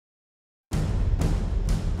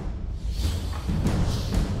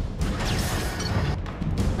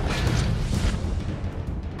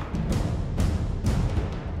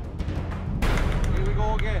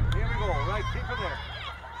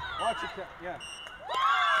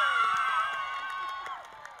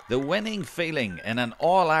The winning feeling in an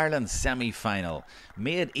All-Ireland semi-final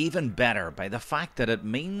made even better by the fact that it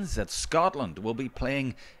means that Scotland will be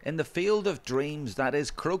playing in the field of dreams that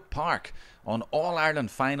is Croke Park on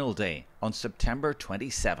All-Ireland final day on September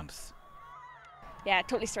 27th. Yeah,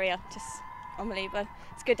 totally surreal, just unbelievable.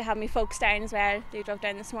 It's good to have me folks down as well. They drove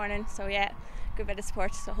down this morning, so yeah, good bit of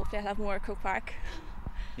support, so hopefully I'll have more at Croke Park.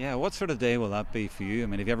 Yeah, what sort of day will that be for you? I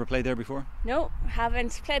mean, have you ever played there before? No,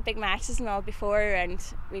 haven't. Played big matches and all before, and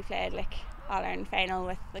we played like All-Ireland final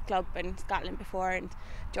with the club in Scotland before, and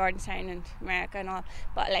Jordanstown and America and all.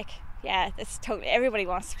 But like, yeah, it's totally, everybody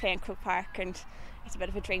wants to play in Croke Park, and it's a bit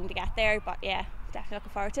of a dream to get there, but yeah, definitely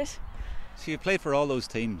looking forward to it. So you played for all those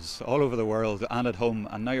teams all over the world and at home,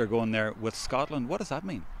 and now you're going there with Scotland. What does that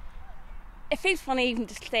mean? It feels funny even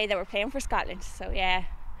to say that we're playing for Scotland, so yeah.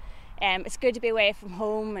 It's good to be away from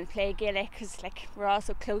home and play Gaelic, because like we're all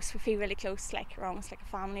so close, we feel really close, like we're almost like a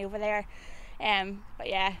family over there. But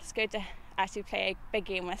yeah, it's good to actually play a big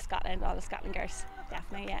game with Scotland, all the Scotland girls,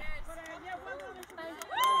 definitely, yeah.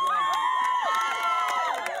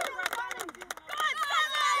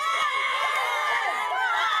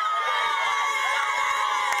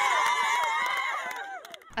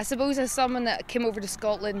 I suppose as someone that came over to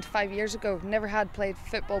Scotland 5 years ago, never had played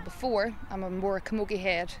football before. I'm a more camogie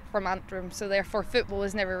head from Antrim, so therefore football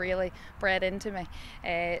was never really bred into me.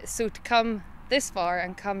 So to come this far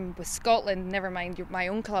and come with Scotland, never mind my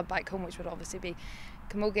own club back home, which would obviously be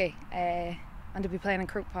camogie, and to be playing in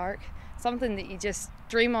Croke Park, something that you just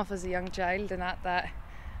dream of as a young child, and that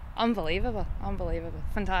unbelievable,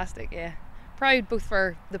 fantastic, yeah. Proud both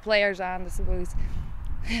for the players and I suppose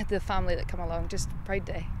the family that come along, just proud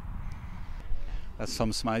day. That's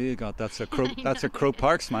some smile you got. That's a Croke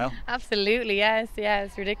Park smile. Absolutely, yes, yeah,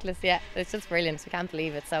 it's ridiculous, yeah. It's just brilliant, we can't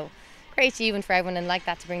believe it. So great achievement for everyone, and like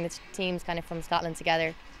that to bring the teams kind of from Scotland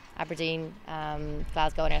together, Aberdeen,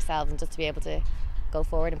 Glasgow and ourselves, and just to be able to go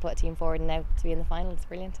forward and put a team forward and now to be in the final, it's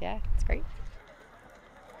brilliant, yeah, it's great.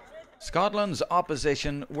 Scotland's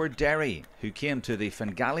opposition were Derry, who came to the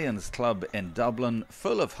Fingalians club in Dublin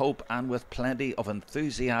full of hope and with plenty of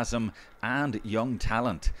enthusiasm and young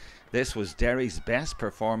talent. This was Derry's best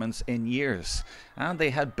performance in years, and they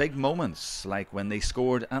had big moments, like when they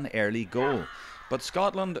scored an early goal. But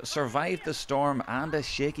Scotland survived the storm and a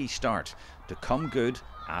shaky start to come good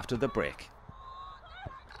after the break.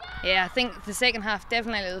 Yeah, I think the second half,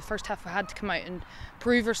 definitely the first half, we had to come out and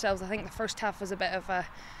prove ourselves. I think the first half was a bit of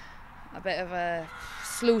a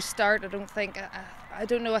slow start. I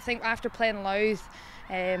don't know, I think after playing Louth,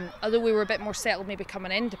 although we were a bit more settled maybe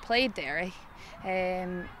coming in to play Derry,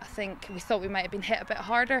 I think we thought we might have been hit a bit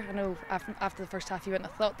harder. I know after the first half you wouldn't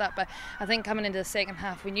have thought that, but I think coming into the second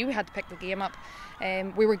half we knew we had to pick the game up.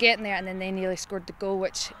 We were getting there, and then they nearly scored the goal,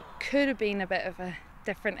 which could have been a bit of a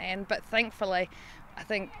different end, but thankfully I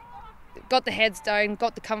think got the heads down,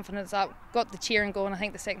 got the confidence up, got the cheering going. I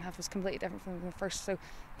think the second half was completely different from the first, so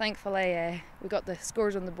thankfully we got the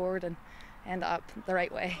scores on the board and ended up the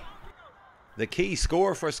right way. The key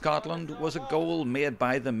score for Scotland was a goal made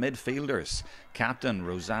by the midfielders, captain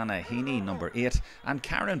Rosanna Heaney, number 8, and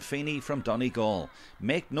Karen Feeney from Donegal.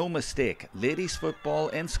 Make no mistake, ladies football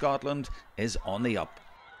in Scotland is on the up.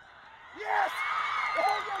 Yes!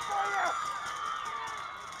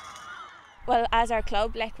 Well, as our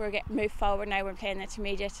club, like we're getting moved forward now, we're playing the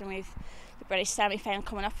intermediate, and we've the British semi-final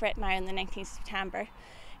coming up for it now on the 19th of September.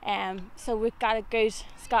 So we've got a good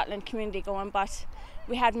Scotland community going, but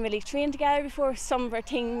we hadn't really trained together before. Some of our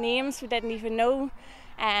team names we didn't even know,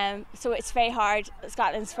 so it's very hard.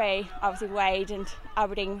 Scotland's very obviously wide, and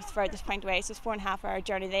Aberdeen was the furthest point away, so it's 4.5 hour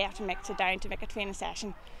journey they have to make to down to make a training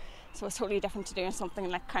session. So it's totally different to doing something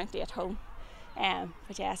like county at home.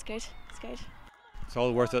 But yeah, it's good. It's good. It's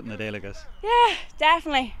all worth it in the day, I guess. Yeah,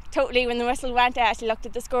 definitely. Totally. When the whistle went, I actually looked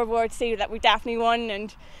at the scoreboard to see that we definitely won,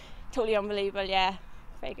 and totally unbelievable. Yeah,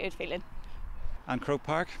 very good feeling. And Croke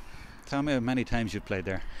Park, tell me how many times you've played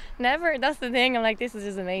there. Never, that's the thing. I'm like, this is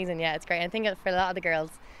just amazing. Yeah, it's great. I think for a lot of the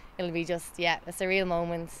girls, it'll be just, yeah, a surreal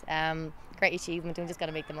moment. Great achievement, and we just got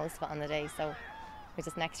to make the most of it on the day. So we're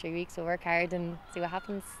just next 3 weeks, we'll work hard and see what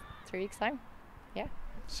happens 3 weeks' time. Yeah.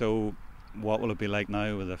 So what will it be like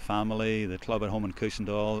now with the family, the club at home in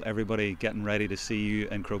Cushendall, everybody getting ready to see you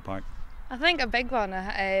in Croke Park? I think a big one.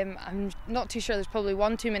 I'm not too sure. There's probably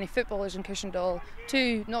 1 too many footballers in Cushendall,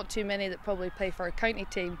 2 not too many that probably play for a county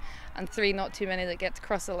team, and 3 not too many that get to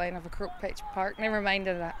cross the line of a Croke Park. Never mind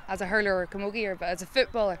as a hurler or a camogieer, but as a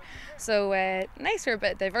footballer. So nice for a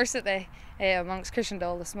bit of diversity amongst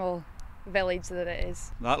Cushendall, the small village that it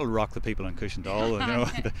is. That'll rock the people in Cushendall. You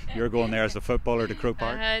know, you're going there as a footballer to Croke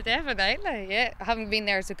Park. Definitely, yeah. I haven't been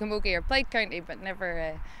there as a camogie or played county, but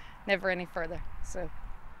never any further. So.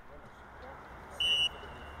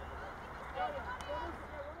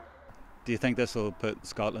 Do you think this will put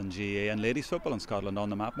Scotland GAA and ladies football in Scotland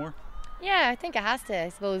on the map more? Yeah, I think it has to. I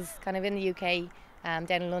suppose kind of in the UK,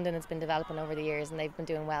 down in London it's been developing over the years and they've been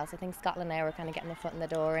doing well. So I think Scotland now are kind of getting a foot in the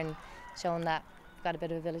door and showing that we've got a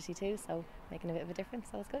bit of ability too, so making a bit of a difference.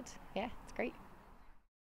 So it's good. Yeah, it's great.